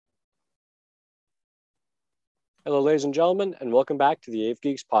Hello, ladies and gentlemen, and welcome back to the AV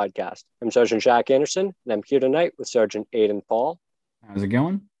Geeks podcast. I'm Sergeant Jack Anderson, and I'm here tonight with Sergeant Aidan Paul How's it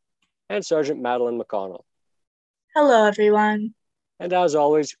going? and Sergeant Madeline McConnell. Hello, everyone. And as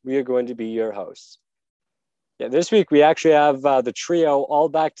always, we are going to be your hosts. Yeah, this week we actually have the trio all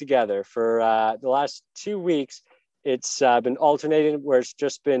back together for the last 2 weeks. It's been alternating where it's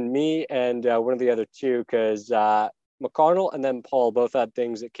just been me and one of the other two because McConnell and then Paul both had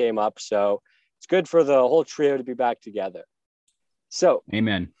things that came up. So it's good for the whole trio to be back together. So,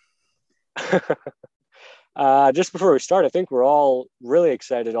 Amen. just before we start, I think we're all really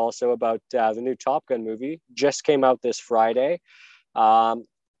excited also about the new Top Gun movie. Just came out this Friday. Um,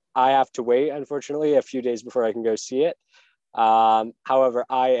 I have to wait, unfortunately, a few days before I can go see it. However,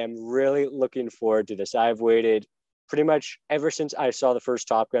 I am really looking forward to this. I've waited pretty much ever since I saw the first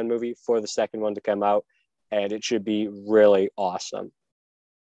Top Gun movie for the second one to come out, and it should be really awesome.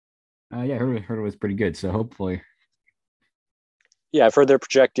 Yeah, I heard it was pretty good. So hopefully, Yeah, I've heard they're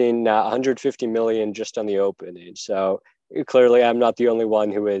projecting 150 million just on the opening. So clearly, I'm not the only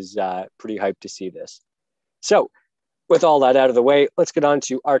one who is pretty hyped to see this. So, with all that out of the way, let's get on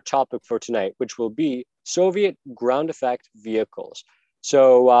to our topic for tonight, which will be Soviet ground effect vehicles.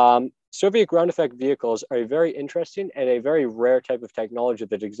 So, Soviet ground effect vehicles are a very interesting and a very rare type of technology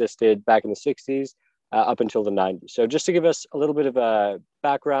that existed back in the 60s up until the 90s. So, just to give us a little bit of a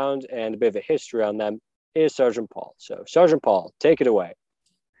background and a bit of a history on them, is Sergeant Paul. So, Sergeant Paul, take it away.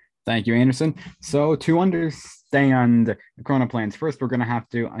 thank you, Anderson. So to understand the Corona plans, first we're going to have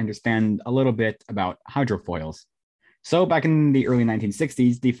to understand a little bit about hydrofoils. So back in the early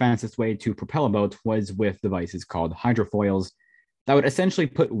 1960s, the fastest way to propel a boat was with devices called hydrofoils that would essentially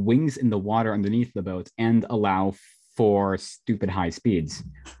put wings in the water underneath the boat and allow for stupid high speeds.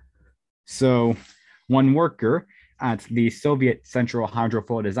 So one worker at the Soviet Central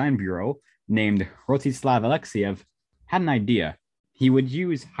Hydrofoil Design Bureau named Rostislav Alexeyev had an idea. He would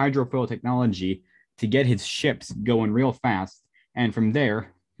use hydrofoil technology to get his ships going real fast, and from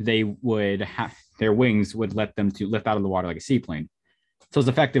there, their wings would let them to lift out of the water like a seaplane. So it's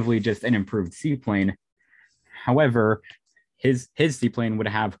effectively just an improved seaplane. However, his seaplane would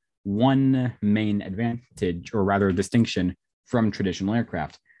have one main advantage, or rather distinction, from traditional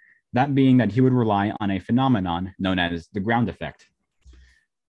aircraft. That being that he would rely on a phenomenon known as the ground effect.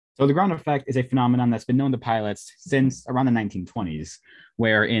 So the ground effect is a phenomenon that's been known to pilots since around the 1920s,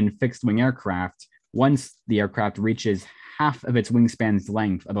 where in fixed wing aircraft, once the aircraft reaches half of its wingspan's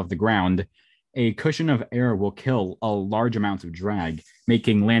length above the ground, a cushion of air will kill a large amount of drag,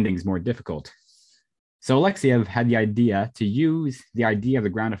 making landings more difficult. So Alexeyev had the idea to use the idea of the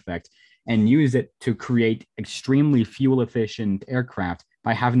ground effect and use it to create extremely fuel efficient aircraft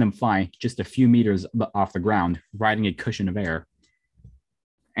by having them fly just a few meters off the ground, riding a cushion of air.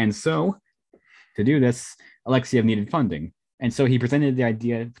 And so, to do this, Alexeyev needed funding. And so he presented the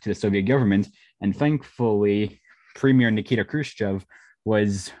idea to the Soviet government, and thankfully, Premier Nikita Khrushchev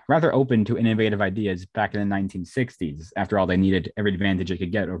was rather open to innovative ideas back in the 1960s. After all, they needed every advantage they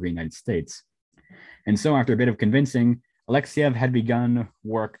could get over the United States. And so, after a bit of convincing, Alexeyev had begun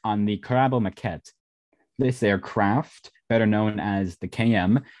work on the Korabl maquette. This aircraft, better known as the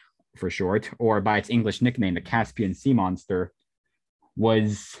KM for short, or by its English nickname, the Caspian Sea Monster,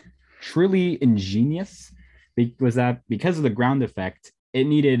 was truly ingenious. Was that because of the ground effect, it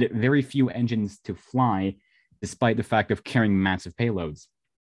needed very few engines to fly, despite the fact of carrying massive payloads.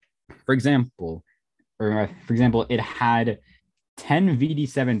 For example, it had 10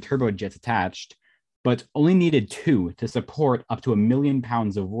 VD7 turbojets attached, but only needed 2 to support up to 1,000,000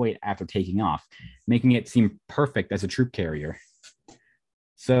 pounds of weight after taking off, making it seem perfect as a troop carrier.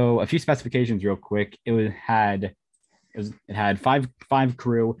 So a few specifications real quick. It had five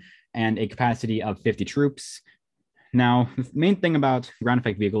crew and a capacity of 50 troops. Now, the main thing about ground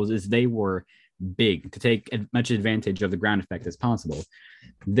effect vehicles is they were big to take as much advantage of the ground effect as possible.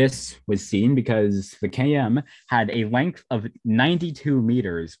 This was seen because the KM had a length of 92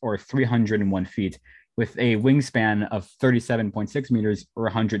 meters or 301 feet with a wingspan of 37.6 meters or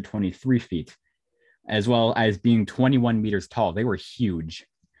 123 feet, as well as being 21 meters tall. They were huge,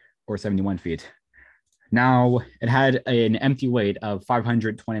 or 71 feet. Now, it had an empty weight of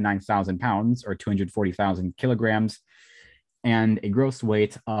 529,000 pounds or 240,000 kilograms and a gross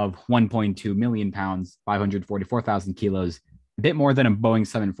weight of 1.2 million pounds, 544,000 kilos, a bit more than a Boeing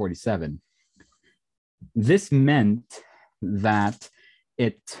 747. This meant that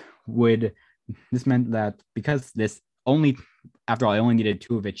because after all, it only needed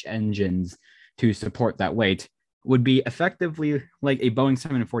 2 of its engines to support that weight, would be effectively like a Boeing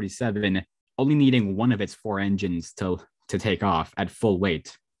 747 only needing 1 of its 4 engines to take off at full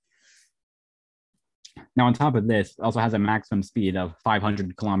weight. Now, on top of this, it also has a maximum speed of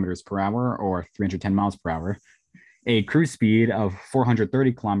 500 kilometers per hour or 310 miles per hour, a cruise speed of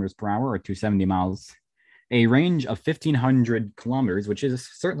 430 kilometers per hour or 270 miles, a range of 1,500 kilometers, which is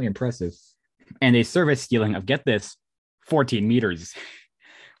certainly impressive, and a service ceiling of, get this, 14 meters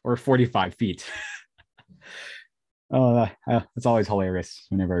or 45 feet. Oh, it's always hilarious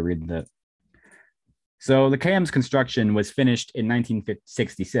whenever I read that. So the KM's construction was finished in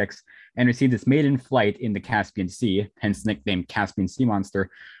 1966 and received its maiden flight in the Caspian Sea, hence nicknamed Caspian Sea Monster,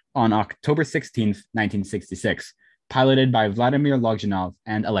 on October 16th, 1966, piloted by Vladimir Logzhinov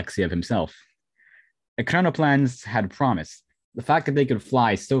and Alexeyev himself. Ekranoplans had promise. The fact that they could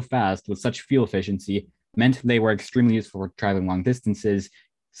fly so fast with such fuel efficiency meant they were extremely useful for traveling long distances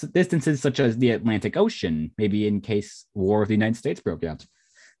such as the Atlantic Ocean, maybe in case War of the United States broke out.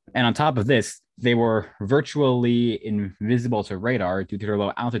 And on top of this, they were virtually invisible to radar due to their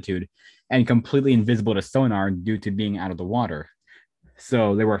low altitude and completely invisible to sonar due to being out of the water.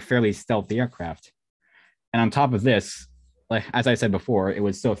 So they were fairly stealthy aircraft. And on top of this, like as I said before, it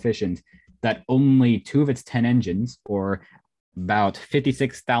was so efficient that only 2 of its 10 engines, or about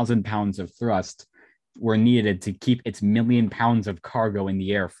 56,000 pounds of thrust, were needed to keep its 1,000,000 pounds of cargo in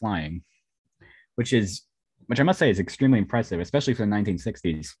the air flying, which I must say is extremely impressive, especially for the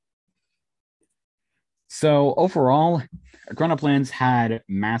 1960s. So overall, Ekranoplans had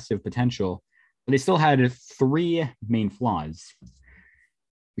massive potential, but they still had 3 main flaws.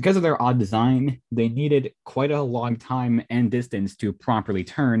 Because of their odd design, they needed quite a long time and distance to properly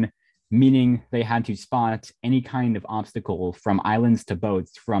turn, meaning they had to spot any kind of obstacle from islands to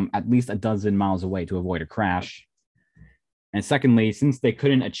boats from at least a dozen miles away to avoid a crash. And secondly, since they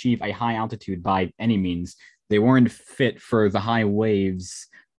couldn't achieve a high altitude by any means, they weren't fit for the high waves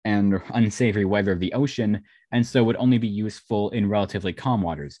and unsavory weather of the ocean, and so would only be useful in relatively calm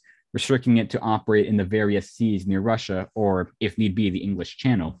waters, restricting it to operate in the various seas near Russia or, if need be, the English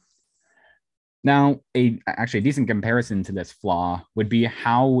Channel. Now, actually a decent comparison to this flaw would be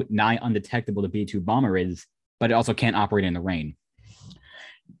how nigh undetectable the B-2 bomber is, but it also can't operate in the rain.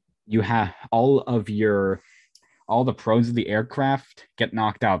 You have all the pros of the aircraft get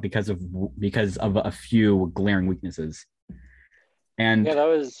knocked out because of a few glaring weaknesses. And yeah, that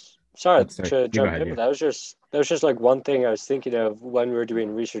was sorry to jump ahead, in, yeah. but that was just like one thing I was thinking of when we were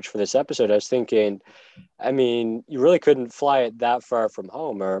doing research for this episode. I was thinking, I mean, you really couldn't fly it that far from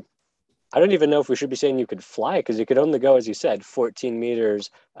home, or I don't even know if we should be saying you could fly it because you could only go, as you said, 14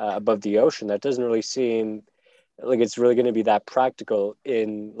 meters above the ocean. That doesn't really seem like it's really going to be that practical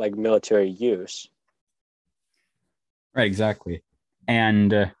in like military use. Right, exactly.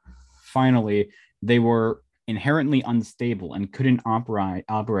 And finally, they were inherently unstable and couldn't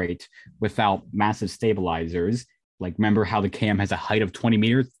operate without massive stabilizers. Like, remember how the KM has a height of 20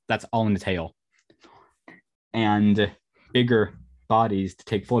 meters? That's all in the tail. And bigger bodies to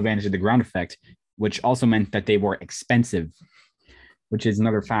take full advantage of the ground effect, which also meant that they were expensive, which is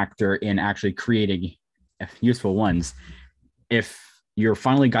another factor in actually creating useful ones. If you're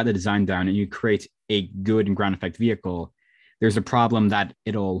finally got the design down and you create a good ground effect vehicle, there's a problem that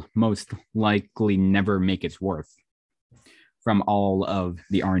it'll most likely never make its worth from all of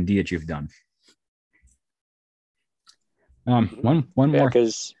the R&D that you've done. One more.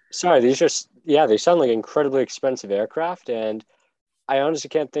 Because sorry, they sound like incredibly expensive aircraft, and I honestly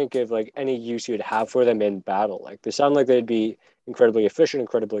can't think of like any use you would have for them in battle. Like they sound like they'd be incredibly efficient,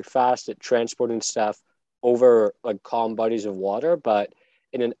 incredibly fast at transporting stuff over like calm bodies of water, but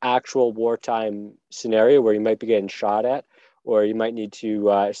in an actual wartime scenario where you might be getting shot at or you might need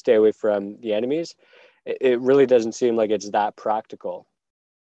to stay away from the enemies, it really doesn't seem like it's that practical.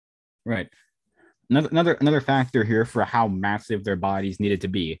 Right. Another factor here for how massive their bodies needed to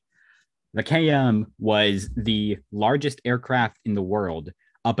be. The KM was the largest aircraft in the world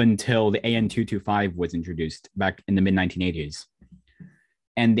up until the AN-225 was introduced back in the mid-1980s.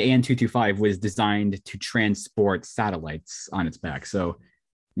 And the AN-225 was designed to transport satellites on its back. So,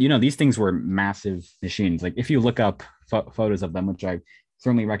 these things were massive machines. Like if you look up photos of them, which I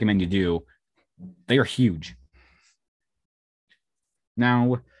certainly recommend you do, they are huge.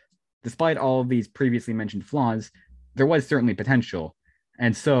 Now, despite all of these previously mentioned flaws, there was certainly potential.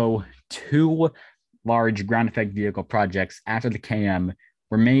 And so 2 large ground effect vehicle projects after the KM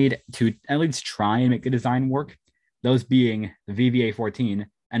were made to at least try and make the design work, those being the VVA-14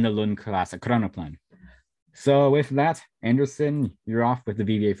 and the Lund-class Ekranoplan. So with that, Anderson, you're off with the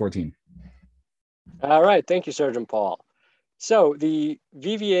VVA-14. All right. Thank you, Sergeant Paul. So the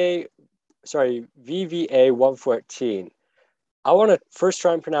VVA-114, I want to first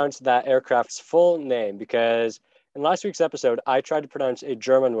try and pronounce that aircraft's full name because In last week's episode, I tried to pronounce a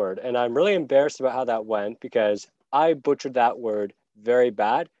German word, and I'm really embarrassed about how that went because I butchered that word very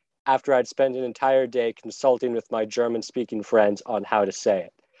bad after I'd spent an entire day consulting with my German-speaking friends on how to say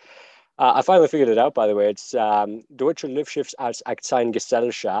it. I finally figured it out, by the way. It's Deutsche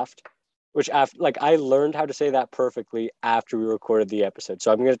Luftschifffahrtsaktiengesellschaft, which I learned how to say that perfectly after we recorded the episode.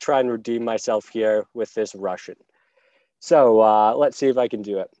 So I'm going to try and redeem myself here with this Russian. So let's see if I can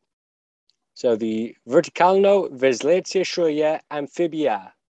do it. So the Vertikalno-Vzletiešoje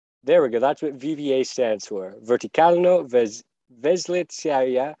amphibia. There we go. That's what VVA stands for.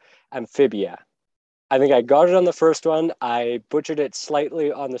 Vertikalno-Vzletiešoje amphibia. I think I got it on the first one. I butchered it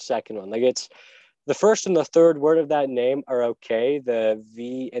slightly on the second one. Like it's the first and the third word of that name are okay, the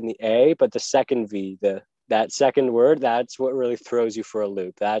V and the A, but the second V, that second word, that's what really throws you for a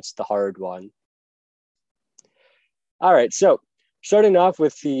loop. That's the hard one. All right, so starting off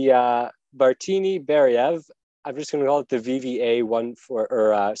with the Bartini-Beriev, I'm just going to call it the VVA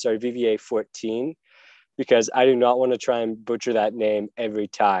 14, because I do not want to try and butcher that name every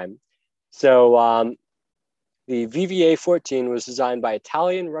time. So the VVA-14 was designed by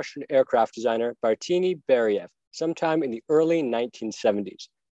Italian-Russian aircraft designer Bartini-Beriev sometime in the early 1970s.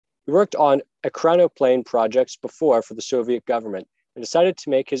 He worked on ekranoplane projects before for the Soviet government and decided to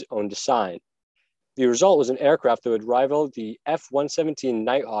make his own design. The result was an aircraft that would rival the F-117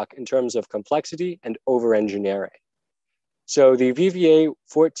 Nighthawk in terms of complexity and over-engineering. So the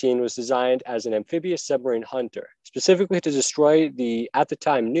VVA-14 was designed as an amphibious submarine hunter, specifically to destroy the, at the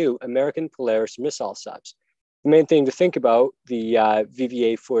time, new American Polaris missile subs. The main thing to think about the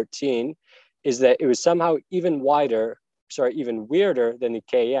VVA-14 is that it was somehow even weirder than the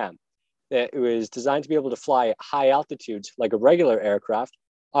KM. That it was designed to be able to fly at high altitudes like a regular aircraft,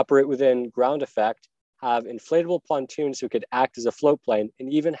 operate within ground effect, have inflatable pontoons who could act as a float plane,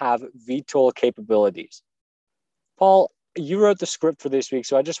 and even have VTOL capabilities. Paul, you wrote the script for this week,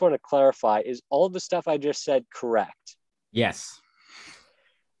 so I just want to clarify, is all of the stuff I just said correct? Yes.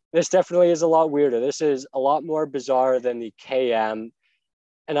 This definitely is a lot weirder. This is a lot more bizarre than the KM.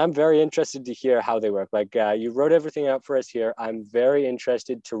 And I'm very interested to hear how they work. Like you wrote everything out for us here. I'm very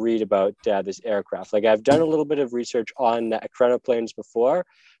interested to read about this aircraft. Like I've done a little bit of research on ekranoplanes before,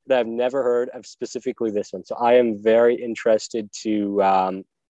 but I've never heard of specifically this one. So I am very interested to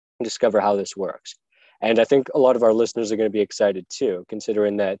discover how this works. And I think a lot of our listeners are going to be excited too,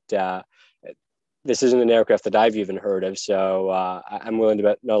 considering that this isn't an aircraft that I've even heard of. So I'm willing to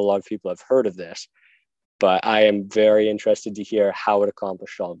bet not a lot of people have heard of this. But I am very interested to hear how it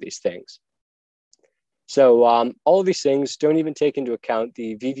accomplished all of these things. So all of these things don't even take into account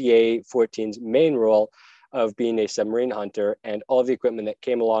the VVA-14's main role of being a submarine hunter and all of the equipment that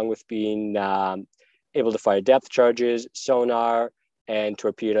came along with being able to fire depth charges, sonar, and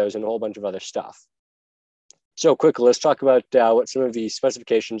torpedoes, and a whole bunch of other stuff. So quickly, let's talk about what some of the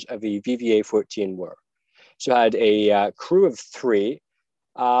specifications of the VVA-14 were. So it had a crew of 3.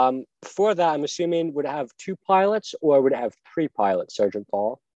 For that, I'm assuming would it have 2 pilots or would it have 3 pilots, Sergeant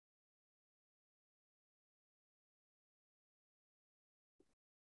Paul?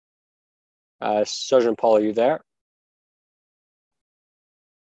 Sergeant Paul, are you there?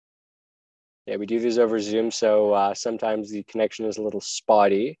 Yeah, we do these over Zoom, so sometimes the connection is a little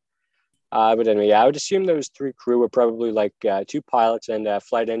spotty. But anyway, yeah, I would assume those 3 crew were probably like 2 pilots and a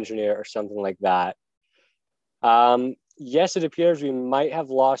flight engineer or something like that. Yes, it appears we might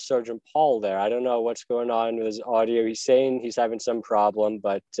have lost Sergeant Paul there. I don't know what's going on with his audio. He's saying he's having some problem,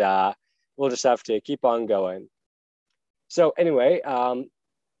 but we'll just have to keep on going. So anyway,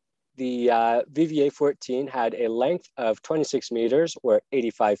 the VVA-14 had a length of 26 meters or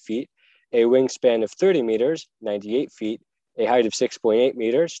 85 feet, a wingspan of 30 meters, 98 feet, a height of 6.8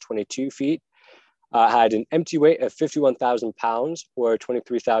 meters, 22 feet, had an empty weight of 51,000 pounds or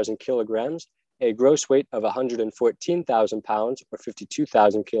 23,000 kilograms, a gross weight of 114,000 pounds or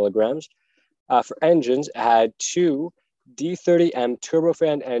 52,000 kilograms. For engines, it had 2 D30M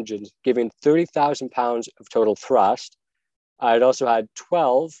turbofan engines, giving 30,000 pounds of total thrust. It also had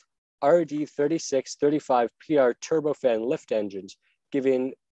 12 RD36-35 PR turbofan lift engines,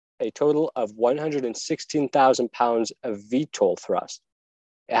 giving a total of 116,000 pounds of VTOL thrust.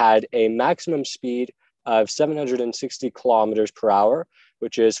 It had a maximum speed of 760 kilometers per hour,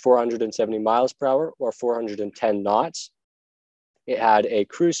 which is 470 miles per hour or 410 knots. It had a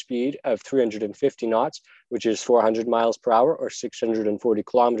cruise speed of 350 knots, which is 400 miles per hour or 640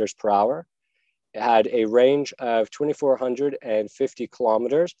 kilometers per hour. It had a range of 2,450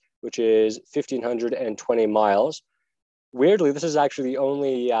 kilometers, which is 1,520 miles. Weirdly, this is actually the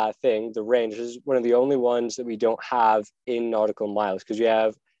only thing, the range. This is one of the only ones that we don't have in nautical miles, because you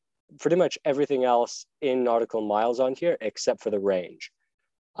have pretty much everything else in nautical miles on here except for the range.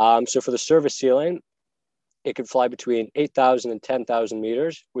 So for the service ceiling, it could fly between 8,000 and 10,000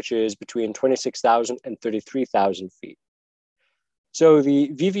 meters, which is between 26,000 and 33,000 feet. So the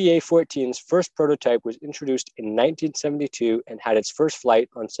VVA-14's first prototype was introduced in 1972 and had its first flight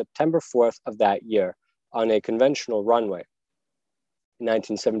on September 4th of that year on a conventional runway. In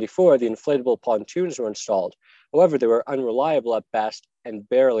 1974, the inflatable pontoons were installed. However, they were unreliable at best and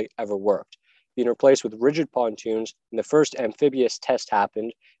barely ever worked, being replaced with rigid pontoons, and the first amphibious test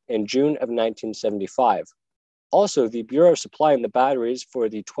happened in June of 1975. Also, the Bureau of Supply and the batteries for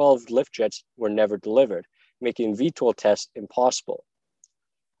the 12 lift jets were never delivered, making VTOL tests impossible.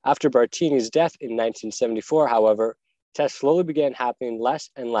 After Bartini's death in 1974, however, tests slowly began happening less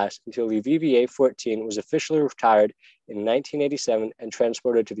and less until the VVA-14 was officially retired in 1987 and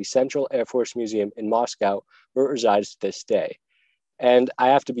transported to the Central Air Force Museum in Moscow, where it resides to this day. And I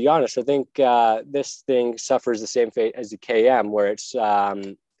have to be honest, I think this thing suffers the same fate as the KM, where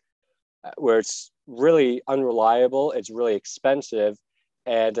it's really unreliable, it's really expensive,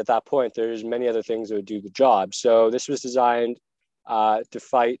 and at that point, there's many other things that would do the job. So this was designed to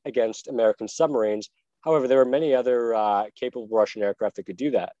fight against American submarines. However, there were many other capable Russian aircraft that could do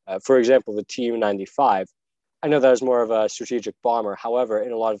that. For example, the Tu-95. I know that was more of a strategic bomber. However,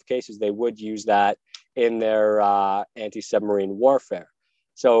 in a lot of cases, they would use that in their anti-submarine warfare.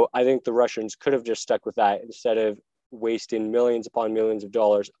 So I think the Russians could have just stuck with that instead of wasting millions upon millions of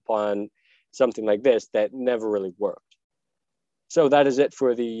dollars upon something like this that never really worked. So that is it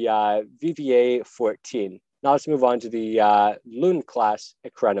for the VVA-14. Now let's move on to the Lune-class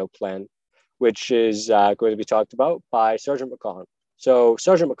Ekranoplan, which is going to be talked about by Sergeant McConnell. So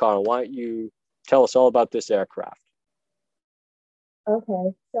Sergeant McConnell, why don't you tell us all about this aircraft?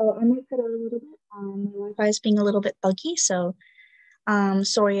 Okay, so I might cut out a little bit. My Wi-Fi is being a little bit buggy, so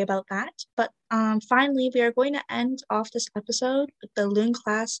sorry about that. But finally, we are going to end off this episode with the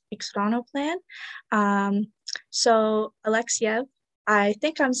Lune-class Ekranoplan. So Alexeyev, I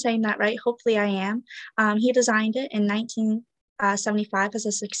think I'm saying that right. Hopefully I am. He designed it in 1975 as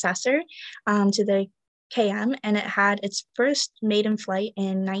a successor to the KM, and it had its first maiden flight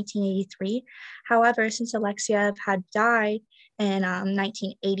in 1983. However, since Alexeyev had died in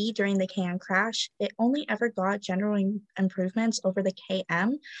 1980 during the KM crash, it only ever got general improvements over the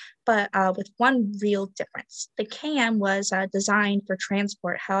KM, but with one real difference. The KM was designed for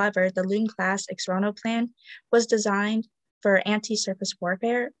transport. However, the Lune-class Ekranoplan was designed for anti-surface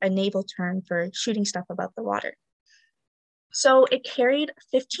warfare, a naval term for shooting stuff above the water. So it carried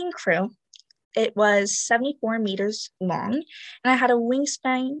 15 crew. It was 74 meters long, and it had a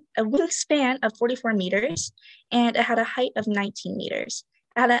wingspan of 44 meters, and it had a height of 19 meters.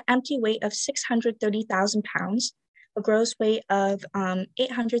 It had an empty weight of 630,000 pounds, a gross weight of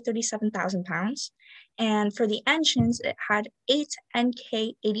 837,000 pounds. And for the engines, it had 8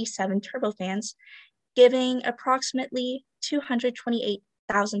 NK87 turbofans, giving approximately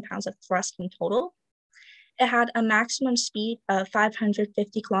 228,000 pounds of thrust in total. It had a maximum speed of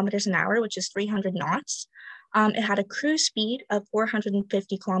 550 kilometers an hour, which is 300 knots. It had a cruise speed of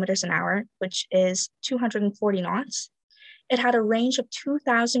 450 kilometers an hour, which is 240 knots. It had a range of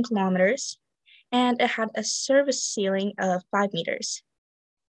 2,000 kilometers, and it had a service ceiling of 5 meters.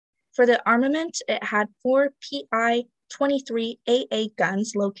 For the armament, it had 4 PI-23 AA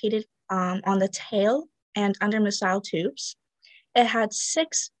guns located on the tail and under missile tubes. It had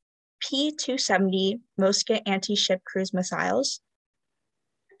 6 P-270 Moskva anti-ship cruise missiles.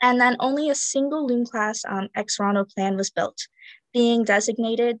 And then only a single Lune-class Ekranoplan was built, being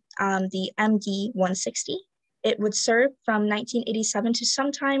designated the MD-160. It would serve from 1987 to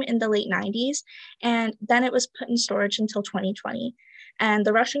sometime in the late 90s, and then it was put in storage until 2020. And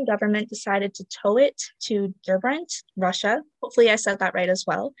the Russian government decided to tow it to Derbrant, Russia, hopefully I said that right as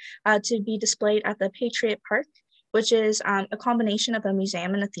well, to be displayed at the Patriot Park, which is a combination of a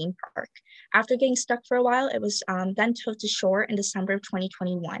museum and a theme park. After getting stuck for a while, it was then towed to shore in December of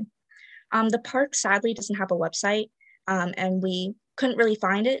 2021. The park sadly doesn't have a website, and we couldn't really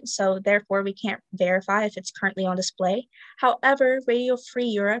find it, so therefore we can't verify if it's currently on display. However, Radio Free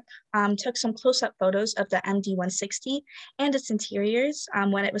Europe took some close-up photos of the MD-160 and its interiors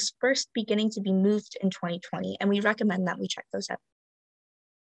when it was first beginning to be moved in 2020, and we recommend that we check those out.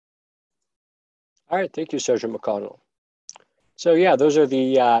 All right, thank you, Sergeant McConnell. So yeah, those are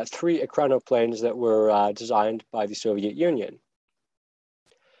the 3 Ekranoplanes that were designed by the Soviet Union.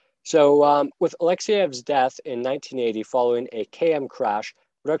 So with Alexeyev's death in 1980 following a KM crash,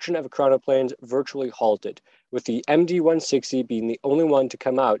 production of Ekranoplanes virtually halted, with the MD-160 being the only one to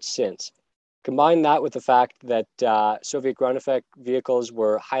come out since. Combine that with the fact that Soviet ground effect vehicles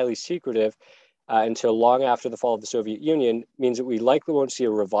were highly secretive until long after the fall of the Soviet Union, means that we likely won't see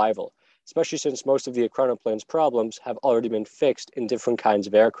a revival, especially since most of the Ekranoplane's problems have already been fixed in different kinds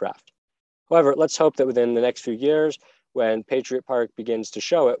of aircraft. However, let's hope that within the next few years, when Patriot Park begins to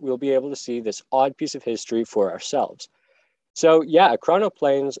show it, we'll be able to see this odd piece of history for ourselves. So yeah,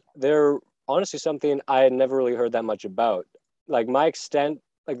 Ekranoplanes, they're honestly something I had never really heard that much about. Like the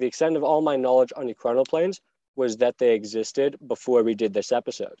extent of all my knowledge on Ekranoplanes was that they existed before we did this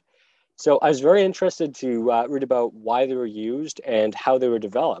episode. So I was very interested to read about why they were used and how they were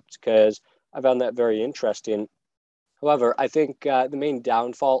developed, because I found that very interesting. However, I think the main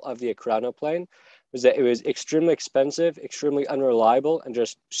downfall of the Ekranoplane was that it was extremely expensive, extremely unreliable, and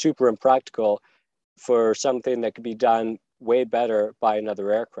just super impractical for something that could be done way better by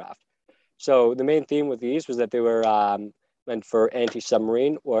another aircraft. So the main theme with these was that they were meant for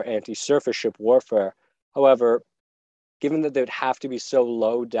anti-submarine or anti-surface ship warfare. However, given that they'd have to be so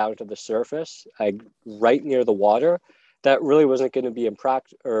low down to the surface, like right near the water, that really wasn't going to be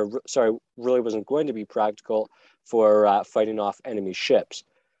really wasn't going to be practical for fighting off enemy ships.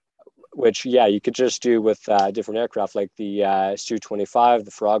 Which, yeah, you could just do with different aircraft like the Su-25,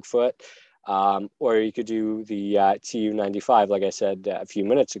 the Frogfoot, or you could do the Tu-95, like I said a few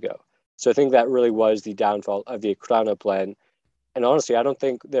minutes ago. So I think that really was the downfall of the Ekranoplane. And honestly, I don't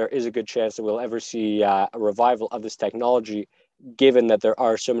think there is a good chance that we'll ever see a revival of this technology, given that there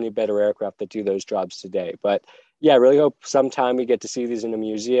are so many better aircraft that do those jobs today. But yeah, I really hope sometime we get to see these in a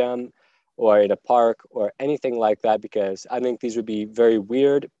museum or in a park or anything like that, because I think these would be very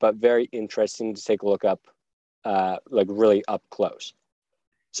weird, but very interesting to take a look up, like really up close.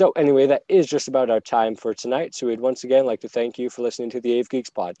 So anyway, that is just about our time for tonight. So we'd once again like to thank you for listening to the Ave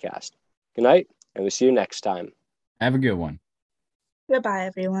Geeks podcast. Good night, and we'll see you next time. Have a good one. Goodbye,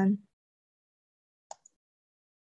 everyone.